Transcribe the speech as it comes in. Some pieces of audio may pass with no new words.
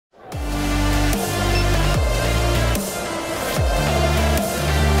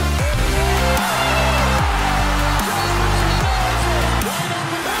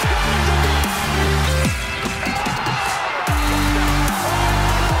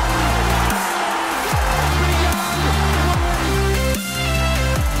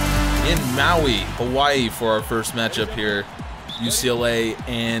Maui, Hawaii for our first matchup here. UCLA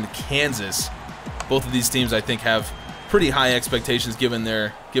and Kansas. Both of these teams, I think, have pretty high expectations given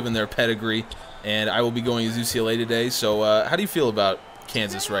their pedigree. And I will be going as UCLA today. So how do you feel about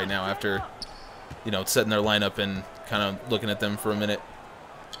Kansas right now after, setting their lineup and kind of looking at them for a minute?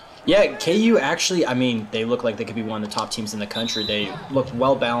 Yeah, KU actually, I mean, they look like they could be one of the top teams in the country. They look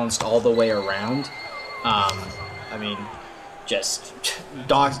well-balanced all the way around. I mean, just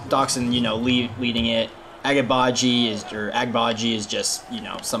Doxson, leading it. Agbaji is just,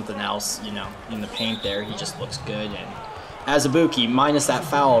 something else, in the paint there. He just looks good. And Azubuike, minus that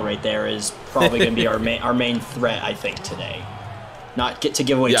foul right there, is probably going to be our main threat, I think, today. Not get to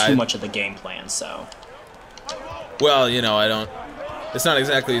give away too much of the game plan, so. Well, it's not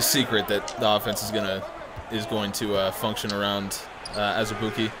exactly a secret that the offense is going to function around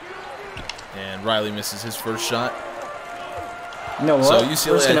Azubuike, and Riley misses his first shot. You know what? So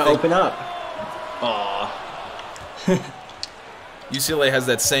UCLA, we're just going to open up. Aww. UCLA has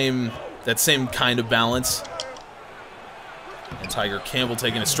that same kind of balance, and Tiger Campbell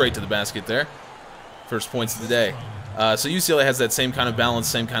taking it straight to the basket there. First points of the day. So UCLA has that same kind of balance,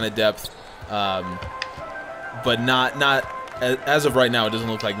 same kind of depth, but not as of right now. It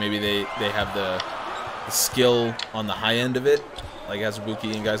doesn't look like maybe they have the skill on the high end of it, like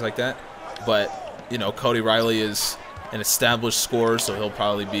Azubuike and guys like that. But Cody Riley is an established scorer, so he'll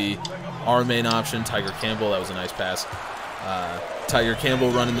probably be our main option. Tiger Campbell, that was a nice pass. Tiger Campbell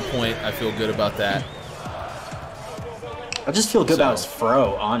running the point. I feel good about that. I just feel good about his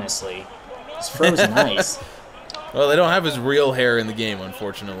fro, honestly. His fro's nice. Well, they don't have his real hair in the game,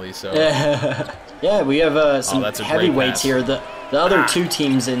 unfortunately. So yeah, we have some heavyweights here. The other two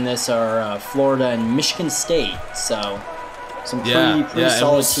teams in this are Florida and Michigan State. So some pretty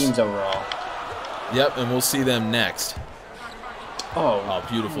solid teams overall. Yep, and we'll see them next. Oh,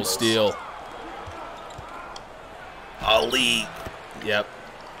 beautiful steal. Ali. Yep.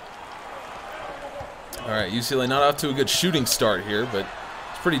 All right, UCLA not off to a good shooting start here, but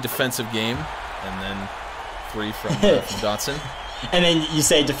it's a pretty defensive game. And then three from Dotson. And then you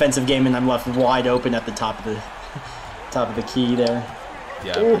say defensive game, and I'm left wide open at the top of the key there.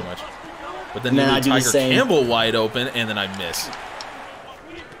 Yeah, pretty much. But then I do Tiger Campbell wide open, and then I miss.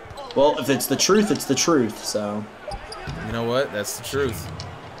 Well, if it's the truth, it's the truth. So. You know what? That's the truth.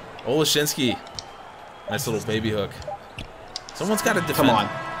 Olashinsky. Nice little baby hook. Someone's got to defend.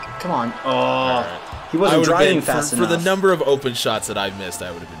 Come on. Oh, right. He wasn't driving fast enough. For the number of open shots that I missed,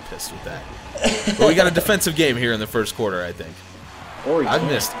 I would have been pissed with that. But we got a defensive game here in the first quarter, I think. I've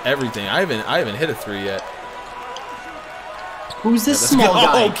missed everything. I haven't hit a three yet. Who's this small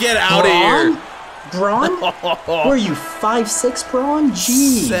guy? Oh, get out of here. Braun? What are you, 5'6", Braun?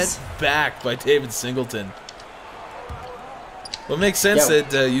 Jeez. Set back by David Singleton. Well, it makes sense that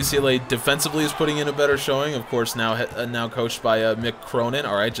UCLA defensively is putting in a better showing. Of course, now coached by Mick Cronin.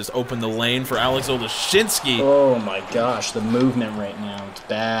 All right, just open the lane for Alex Olashinsky. Oh, my gosh. The movement right now. It's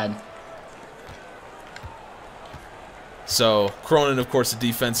bad. So, Cronin, of course, a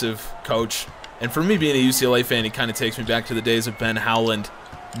defensive coach. And for me being a UCLA fan, he kind of takes me back to the days of Ben Howland,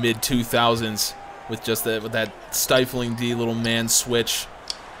 mid-2000s, with just with that stifling D little man switch.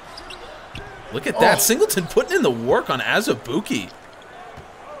 Look at that. Singleton putting in the work on Azubuike.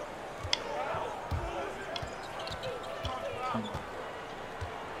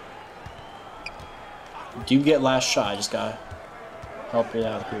 Do you get last shot? I just got to help it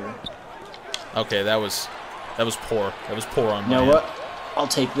out here. Okay, that was poor. That was poor on my end. You know what? I'll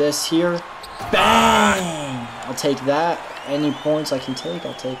take this here. Bang! I'll take that. Any points I can take,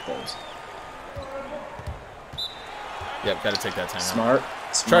 I'll take those. Yep, got to take that time. Smart.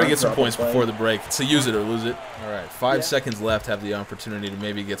 Try to get some points before the break. So use it or lose it. All right, 5 seconds left. Have the opportunity to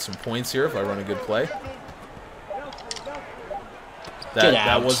maybe get some points here if I run a good play.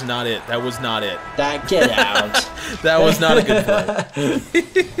 That was not it. That was not it. Get out. That was not a good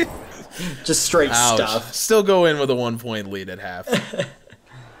play. Just straight stuff. Still go in with a 1-point lead at half.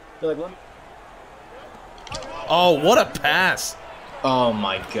 Oh, what a pass. Oh,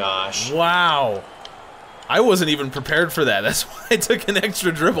 my gosh. Wow. I wasn't even prepared for that. That's why I took an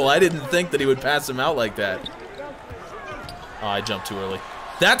extra dribble. I didn't think that he would pass him out like that. Oh, I jumped too early.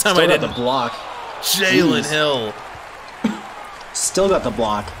 That time I didn't. Got the block. Jalen Hill. Still got the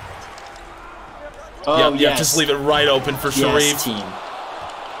block. Oh, yep, just leave it right open for Sharif. Yes, team.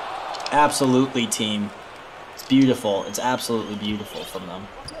 Absolutely, team. It's beautiful. It's absolutely beautiful from them.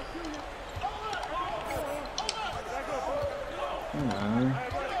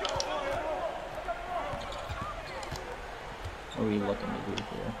 What are we looking to do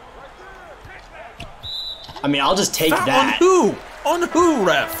here? I mean, I'll just take that. On who? On who,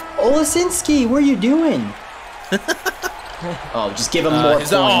 ref? Olasinski, what are you doing? Oh, just give him more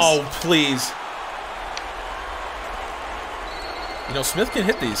points. Oh, please. You know, Smith can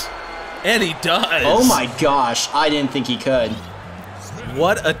hit these. And he does. Oh my gosh, I didn't think he could.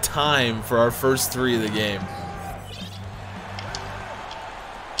 What a time for our first 3 of the game.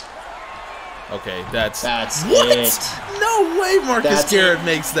 Okay, that's what? It. No way Marcus Garrett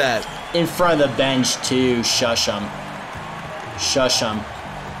makes that. In front of the bench, too. Shush him. Shush him.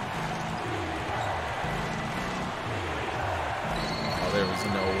 Oh, there was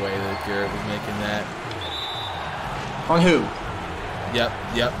no way that Garrett was making that. On who? Yep.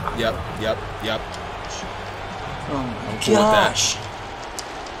 Oh my gosh.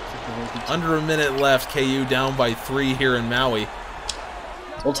 Under a minute left. KU down by 3 here in Maui.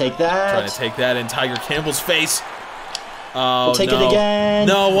 We'll take that. Trying to take that in Tiger Campbell's face. Oh, we'll take it again.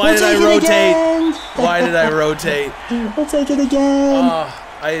 No, why did I rotate? Why did I rotate? We'll take it again.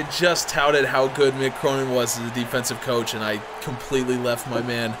 I had just touted how good Mick Cronin was as a defensive coach, and I completely left my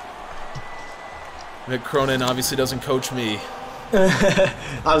man. Mick Cronin obviously doesn't coach me.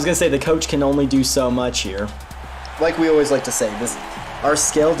 I was going to say the coach can only do so much here. Like we always like to say, our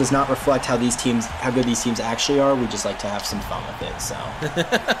skill does not reflect how good these teams actually are. We just like to have some fun with it. So.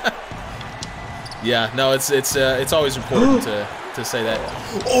 Yeah, no, it's always important to say that.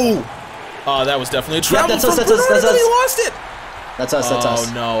 Oh, that was definitely a travel. That's us. That's us. That's us. He lost it. That's us. That's us.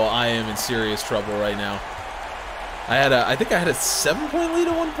 Oh no, I am in serious trouble right now. I think I had a 7-point lead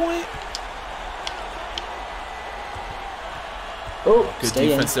at one point. Oh, good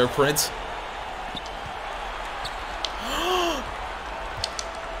defense there, Prince.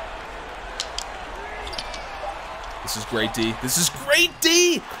 This is great D. This is great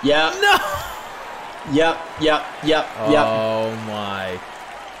D. Yeah. No. Yep. Oh my.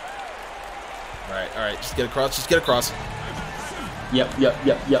 All right. Just get across. Just get across. Yep.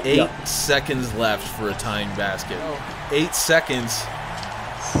 8 seconds left for a tying basket. 8 seconds.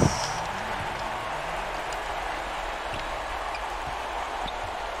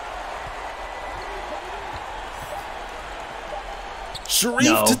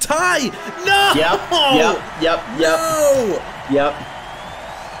 Sharif to tie. No. Yep. No. Yep.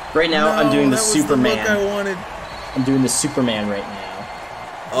 Right now, no, I'm doing the that Superman. Was the look I wanted. I'm doing the Superman right now.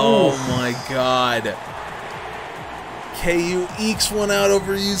 Oh my God. KU ekes one out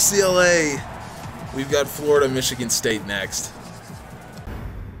over UCLA. We've got Florida, Michigan State next.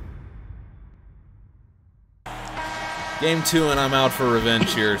 Game 2, and I'm out for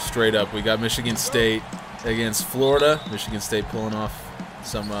revenge here, straight up. We got Michigan State against Florida. Michigan State pulling off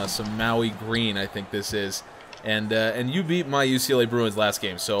some Maui green, I think this is. And you beat my UCLA Bruins last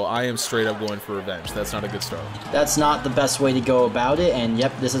game, so I am straight up going for revenge. That's not a good start. That's not the best way to go about it, and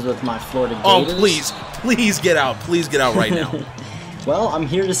yep, this is with my Florida Gators. Oh, please get out. Please get out right now. Well, I'm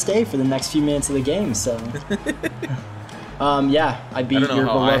here to stay for the next few minutes of the game, so. Yeah, I beat your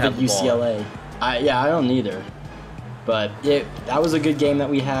beloved UCLA. I don't either. But that was a good game that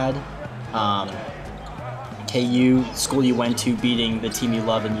we had. KU, school you went to, beating the team you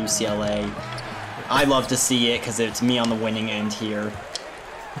love in UCLA. I love to see it because it's me on the winning end here.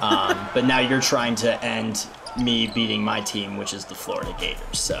 But now you're trying to end me beating my team, which is the Florida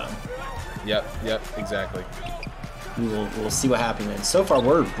Gators. So. Yep, exactly. We'll see what happens. And so far,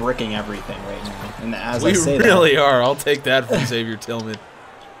 we're bricking everything right now. And as I say we really are. I'll take that from Xavier Tillman.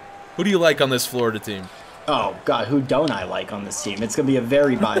 Who do you like on this Florida team? Oh, God, who don't I like on this team? It's going to be a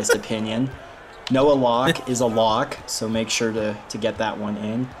very biased opinion. Noah Locke is a lock, so make sure to get that one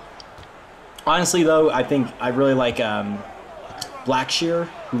in. Honestly, though, I think I really like Blackshear,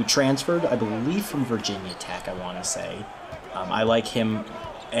 who transferred, I believe, from Virginia Tech, I want to say. I like him,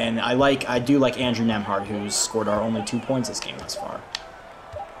 and I do like Andrew Nemhard, who's scored our only 2 points this game thus far.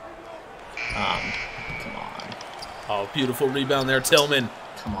 Come on. Oh, beautiful rebound there, Tillman.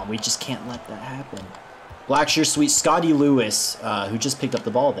 Come on, we just can't let that happen. Blackshear sweet. Scotty Lewis, who just picked up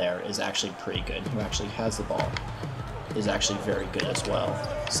the ball there, is actually pretty good. Who actually has the ball is actually very good as well.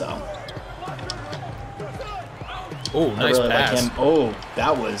 So. Oh, nice really pass. Like him. Oh,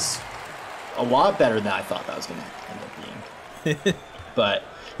 that was a lot better than I thought that was going to end up being. But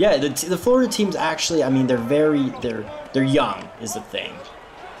yeah, the Florida teams actually, I mean, they're young is the thing.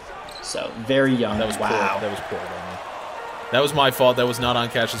 So very young. That was wow. Poor. That was poor. That was my fault. That was not on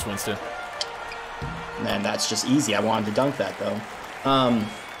Cassius Winston. Man, that's just easy. I wanted to dunk that though.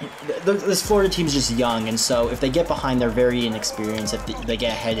 This Florida team is just young, and so if they get behind, they're very inexperienced. If they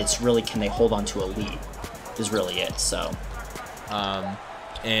get ahead, it's really can they hold on to a lead is really it. So,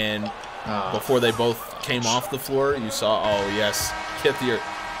 and before they both came off the floor, you saw, oh yes, Kithier.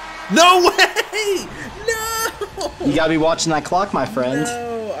 No way! No! You gotta be watching that clock, my friend.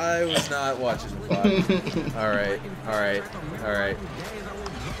 No, I was not watching the clock. All right, all right, all right.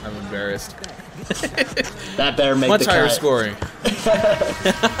 I'm embarrassed. That better make Much the cut. higher scoring.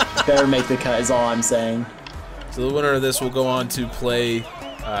 Better make the cut is all I'm saying. So the winner of this will go on to play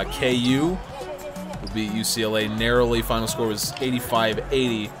KU. Will beat UCLA narrowly. Final score was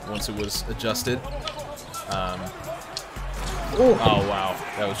 85-80 once it was adjusted. Oh wow,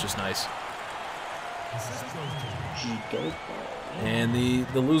 that was just nice. And the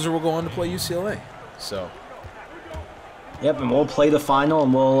loser will go on to play UCLA. So. Yep, and we'll play the final,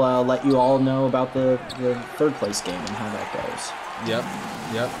 and we'll let you all know about the third place game and how that goes. Yep,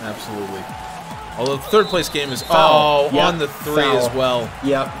 absolutely. Although the third place game is Foul. On the 3 as well.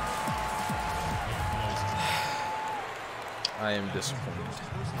 Yep. I am disappointed.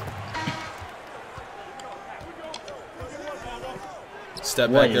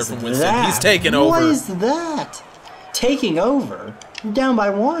 Step back there from Winston. That? He's taking over. What is that? Taking over? You're down by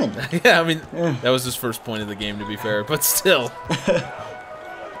 1. Yeah, I mean, that was his first point of the game, to be fair. But still,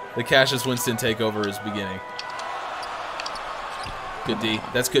 the Cassius Winston takeover is beginning. Good D.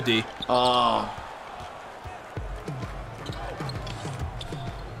 That's good D. Oh.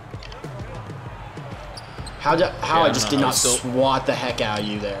 How I just did not swat the heck out of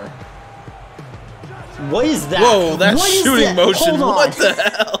you there. What is that? Whoa, that what shooting motion. Hold on. What the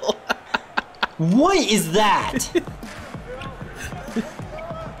hell? What is that?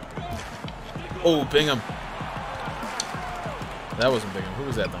 Oh, Bingham. That wasn't Bingham. Who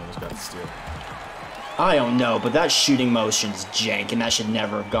was that that almost got the steal? I don't know, but that shooting motion's jank, and that should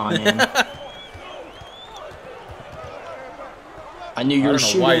never have gone in. I knew you were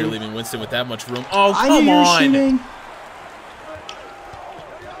shooting. I don't know why you're leaving Winston with that much room. Oh, come on. I knew you were shooting.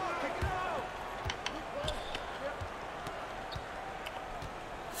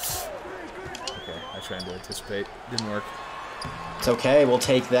 Okay, I tried to anticipate. Didn't work. It's okay. We'll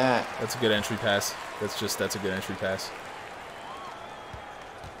take that. That's a good entry pass. That's a good entry pass.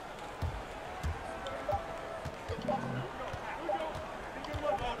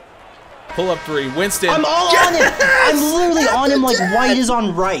 Pull up 3. Winston. I'm all on him. I'm literally on him like white is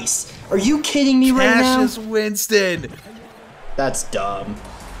on rice. Are you kidding me right now? Cassius Winston. That's dumb.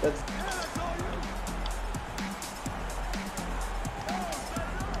 That's...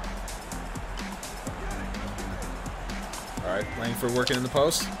 All right, Langford working in the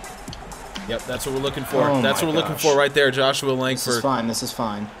post. Yep, that's what we're looking for. Oh That's what we're looking for right there, Joshua Langford. This is fine. This is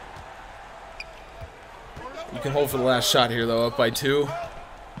fine. You can hold for the last shot here, though, up by 2.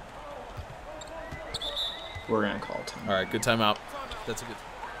 We're going to call time. All right, good timeout. That's a good...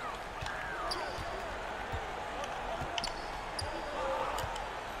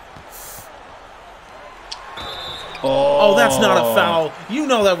 Oh, that's not a foul. You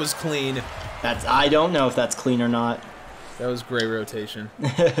know that was clean. I don't know if that's clean or not. That was great rotation.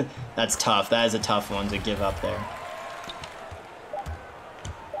 That's tough. That is a tough one to give up there.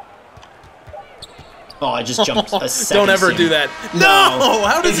 Oh, I just jumped a second. Don't ever soon. do that. No!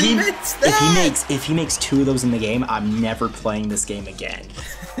 How does he miss that? If he makes 2 of those in the game, I'm never playing this game again.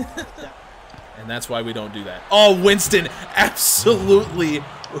 And that's why we don't do that. Oh, Winston, absolutely.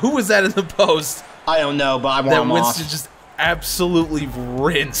 Who was that in the post? I don't know, but I want him off. Winston just absolutely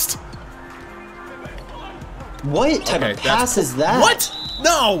rinsed. What type of pass is that? What?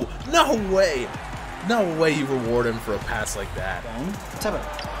 No! No way. No way you reward him for a pass like that. What type of...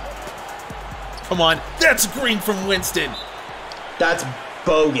 Come on. That's green from Winston. That's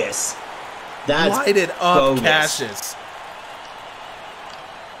bogus. That's light it up, bogus. Cassius.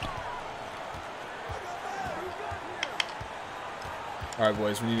 All right,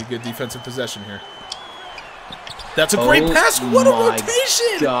 boys. We need a good defensive possession here. That's a great pass. What a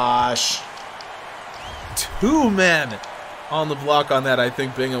rotation. Gosh. 2 men on the block on that. I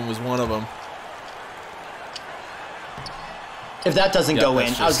think Bingham was one of them. If that doesn't go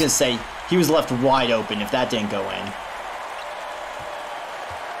in, I was going to say he was left wide open if that didn't go in.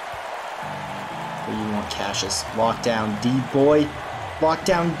 What do you want, Cassius? Lock down D, boy. Lock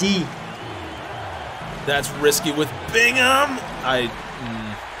down D. That's risky with Bingham.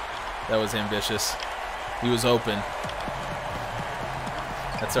 That was ambitious. He was open.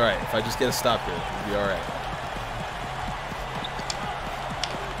 That's all right. If I just get a stop here, it'll be all right.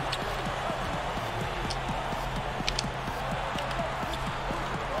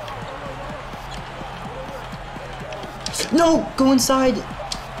 No, go inside.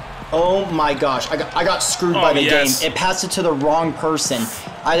 Oh my gosh, I got screwed by the game. It passed it to the wrong person.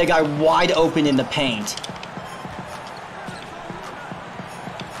 I had a guy wide open in the paint.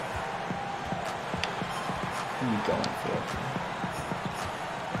 What are you going for?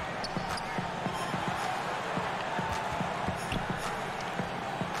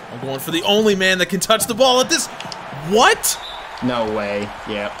 going for the only man that can touch the ball at this. What? No way.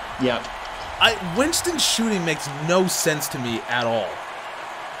 Yep. Yep. Winston's shooting makes no sense to me at all.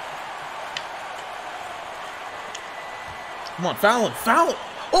 Come on, foul him, foul him.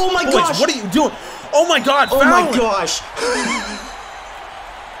 Oh my gosh! What are you doing? Oh my God! Oh foul my him. gosh!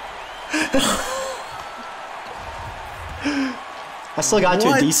 I still got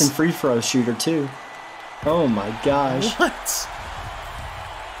to a decent free throw shooter too. Oh my gosh! What?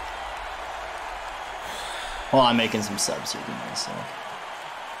 Well, I'm making some subs here to myself.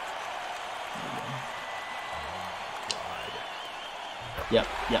 Yep,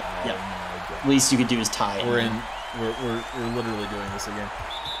 yep, yep. At least you could do is tie it. We're literally doing this again.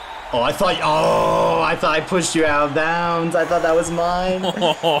 Oh, I thought I pushed you out of bounds. I thought that was mine.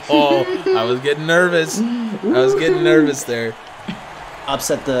 Oh, I was getting nervous. I was getting nervous there.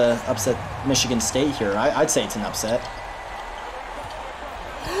 Upset Michigan State here. I'd say it's an upset.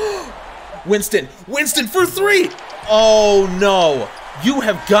 Winston for three. Oh no. You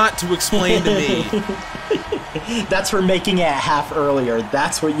have got to explain to me. That's for making it half earlier.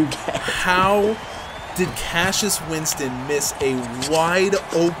 That's what you get. How did Cassius Winston miss a wide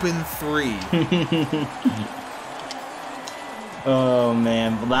open three? Oh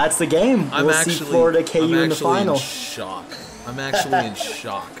man, well, that's the game. We'll see Florida KU in the final. I'm actually in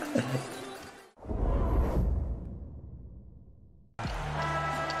shock.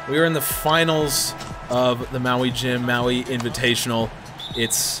 We are in the finals of the Maui Invitational.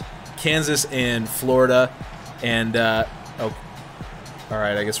 It's Kansas and Florida, and oh, all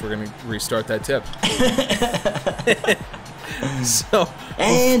right. I guess we're gonna restart that tip. So,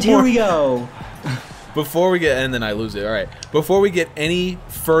 and here we go. Before we get, and then I lose it. All right. Before we get any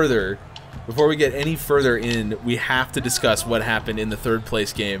further in, we have to discuss what happened in the third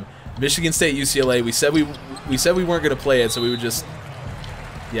place game, Michigan State UCLA. We said we weren't gonna play it, so we would just.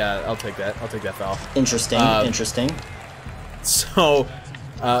 Yeah, I'll take that. I'll take that foul. Interesting. Interesting. So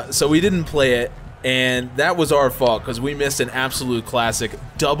we didn't play it, and that was our fault because we missed an absolute classic.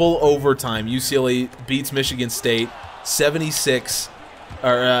 Double overtime. UCLA beats Michigan State 76,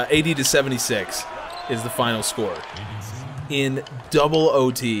 or 80 to 76 is the final score. In double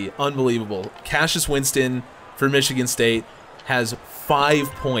OT, unbelievable. Cassius Winston for Michigan State has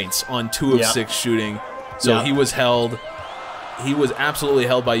 5 points on 2 of 6 shooting, so he was held. He was absolutely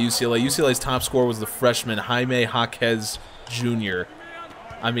held by UCLA. UCLA's top scorer was the freshman Jaime Jaquez Jr.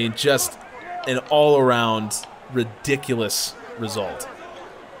 I mean, just an all-around ridiculous result.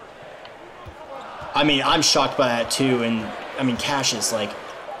 I mean, I'm shocked by that too. And I mean, Cassius, like,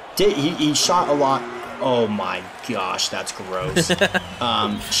 he shot a lot. Oh my gosh, that's gross.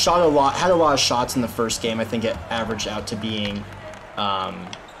 Shot a lot, had a lot of shots in the first game. I think it averaged out to being,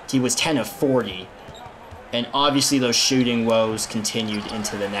 he was 10 of 40. And obviously those shooting woes continued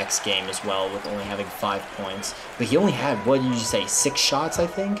into the next game as well with only having 5 points. But he only had, what did you say, 6 shots, I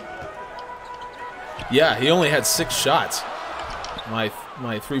think? Yeah, he only had 6 shots. My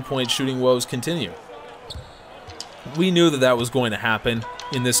 3-point shooting woes continue. We knew that was going to happen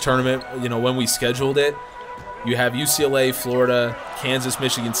in this tournament. You know, when we scheduled it, you have UCLA, Florida, Kansas,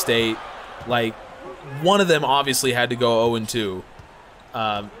 Michigan State. Like, one of them obviously had to go 0-2.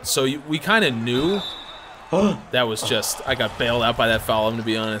 So we kind of knew. That was just, I got bailed out by that foul, I'm going to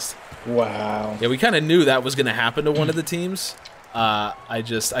be honest. Wow. Yeah, we kind of knew that was going to happen to one of the teams. I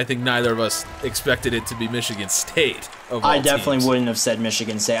think neither of us expected it to be Michigan State. I definitely wouldn't have said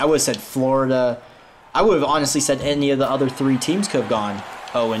Michigan State. I would have said Florida. I would have honestly said any of the other 3 teams could have gone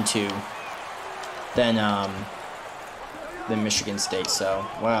 0-2 than Michigan State. So,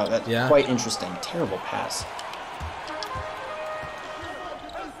 wow, that's quite interesting. Terrible pass.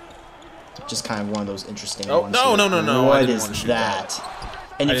 Just kind of one of those interesting ones. No. What is that?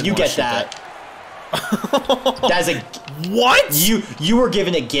 And if you get that, that's a what? You were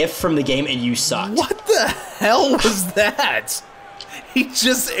given a gift from the game and you sucked. What the hell was that? He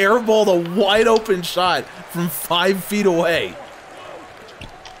just airballed a wide open shot from 5 feet away.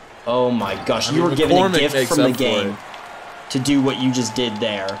 Oh my gosh! You were given a gift from the game to do what you just did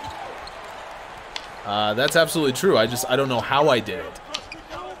there. That's absolutely true. I don't know how I did it.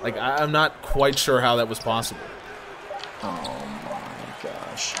 Like, I'm not quite sure how that was possible. Oh my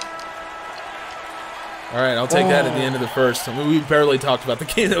gosh. All right, I'll take that at the end of the first. I mean, we barely talked about the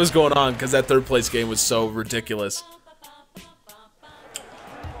game that was going on because that third place game was so ridiculous.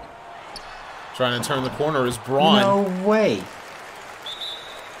 Trying to turn the corner is Braun. No way.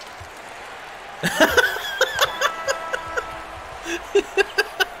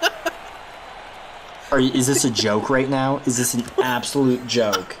 Is this a joke right now? Is this an absolute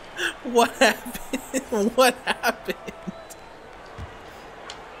joke? What happened? What happened?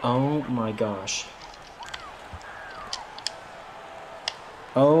 Oh my gosh.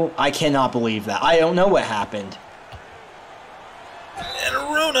 Oh, I cannot believe that. I don't know what happened. And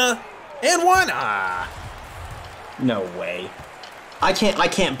Aruna. And one. Ah. No way. I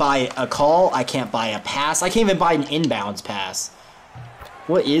can't buy a call. I can't buy a pass. I can't even buy an inbounds pass.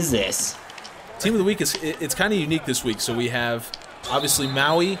 What is this? Team of the week it's kind of unique this week. So we have obviously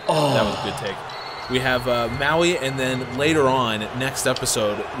Maui. Oh. That was a good take. We have Maui, and then later on, next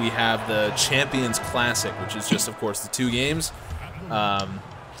episode, we have the Champions Classic, which is just, of course, the 2 games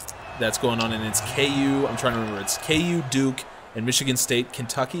that's going on, and it's KU. I'm trying to remember. It's KU, Duke, and Michigan State,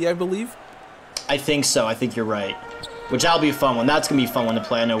 Kentucky, I believe. I think so. I think you're right. Which that'll be a fun one. That's gonna be a fun one to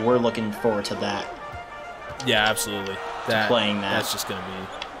play. I know we're looking forward to that. Yeah, absolutely. Playing that. That's just gonna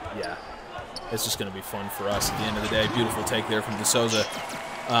be, yeah. It's just gonna be fun for us at the end of the day. Beautiful take there from DeSouza.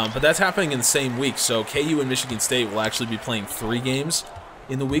 But that's happening in the same week, so KU and Michigan State will actually be playing 3 games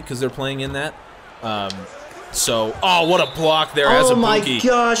in the week because they're playing in that. So, oh, what a block there as a Oh my bookie.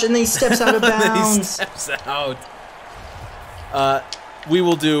 gosh, and then he steps out of bounds. He steps out. We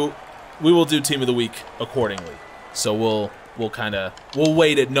will do Team of the Week accordingly. So we'll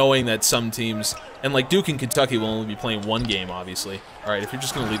wait it knowing that some teams, and like Duke and Kentucky will only be playing 1 game, obviously. All right, if you're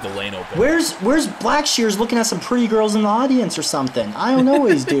just going to leave the lane open. Where's Blackshear's looking at some pretty girls in the audience or something? I don't know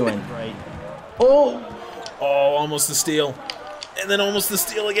what he's doing. Right. Oh, almost the steal. And then almost the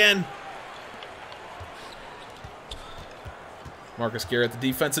steal again. Marcus Garrett, the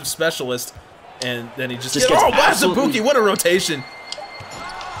defensive specialist, and then he just gets wow, absolutely... Zabuki, what a rotation.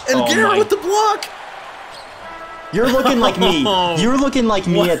 And Garrett with the block. You're looking like me. You're looking like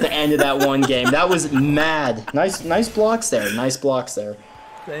me at the end of that one game. That was mad. Nice blocks there. Nice blocks there.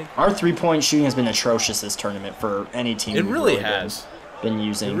 Our 3-point shooting has been atrocious this tournament for any team. It really has. Been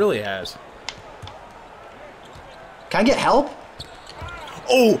using. It really has. Can I get help?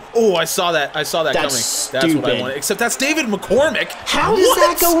 Oh, I saw that. I saw that coming. Stupid. That's what I wanted. Except that's David McCormick. How does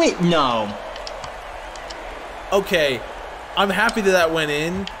that go in? No. Okay, I'm happy that went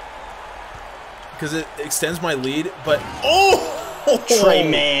in because it extends my lead. But Trey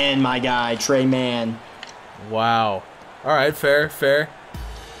Mann, my guy, Trey Mann. Wow. All right, fair.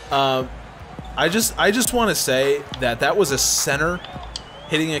 I just want to say that was a center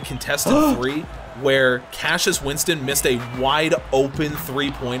hitting a contested 3 where Cassius Winston missed a wide open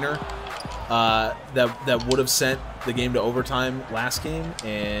 3-pointer that would have sent the game to overtime last game,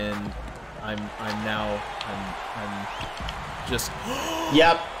 and I'm just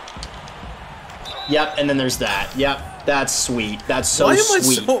Yep, and then there's that. Yep, that's sweet. That's so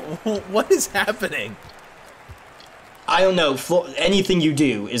sweet. What is happening? I don't know. Anything you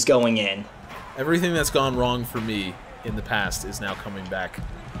do is going in. Everything that's gone wrong for me in the past is now coming back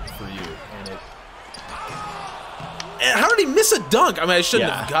for you. And how did he miss a dunk? I mean, I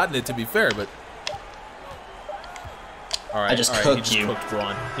shouldn't have gotten it, to be fair, but... All right, I just cooked you. He just cooked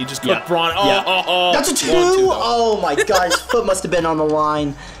Braun. He just cooked Braun. That's a 2! Oh my god, his foot must have been on the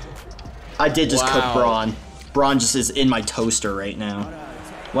line. I did just cook Braun. Braun just is in my toaster right now.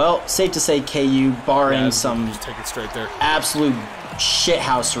 Well, safe to say KU, barring some just take it straight there. Absolute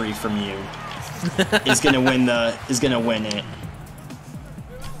shithousery from you, is gonna win it.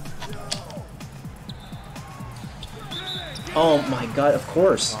 Oh my god, of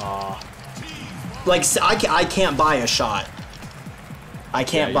course. Like, I can't buy a shot. I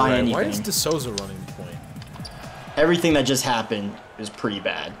can't buy anything. Why is DeSouza running the point? Everything that just happened is pretty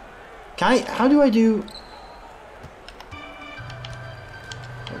bad. How do I do...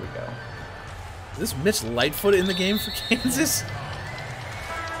 There we go. Is this Mitch Lightfoot in the game for Kansas?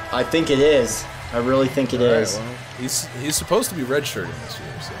 I think it is. I really think it is. Well, he's supposed to be redshirting this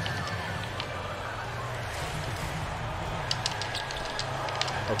year, so...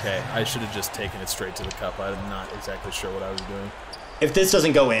 Okay, I should have just taken it straight to the cup. I'm not exactly sure what I was doing. If this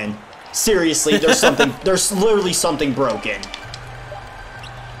doesn't go in, seriously, there's something. There's literally something broken.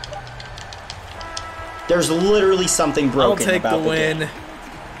 There's literally something broken. I'll take about the win. Game.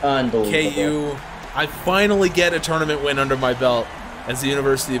 Unbelievable. KU. I finally get a tournament win under my belt as the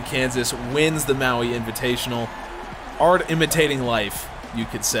University of Kansas wins the Maui Invitational. Art imitating life, you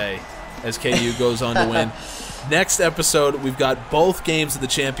could say, as KU goes on to win. Next episode, we've got both games of the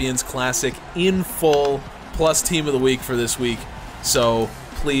Champions Classic in full, plus Team of the Week for this week. So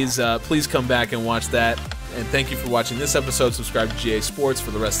please come back and watch that. And thank you for watching this episode. Subscribe to GA Sports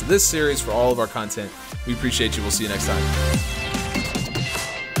for the rest of this series, for all of our content. We appreciate you. We'll see you next time.